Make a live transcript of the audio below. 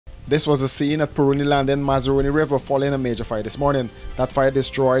This was the scene at Puruni land in Mazaruni River following a major fire this morning. That fire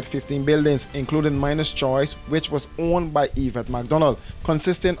destroyed 15 buildings, including Miner's Choice, which was owned by Yvette McDonald,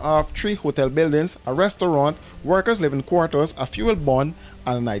 consisting of 3 hotel buildings, a restaurant, workers' living quarters, a fuel barn,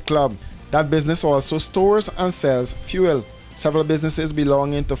 and a nightclub. That business also stores and sells fuel. Several businesses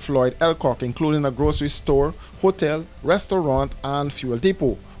belonging to Floyd Elcock, including a grocery store, hotel, restaurant, and fuel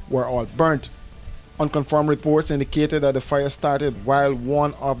depot, were all burnt. Unconfirmed reports indicated that the fire started while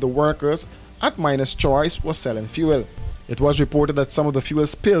one of the workers at Miner's Choice was selling fuel. It was reported that some of the fuel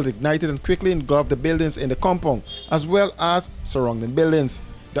spilled, ignited, and quickly engulfed the buildings in the compound, as well as surrounding buildings.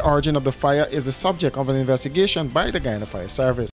 The origin of the fire is the subject of an investigation by the Guyana Fire Service.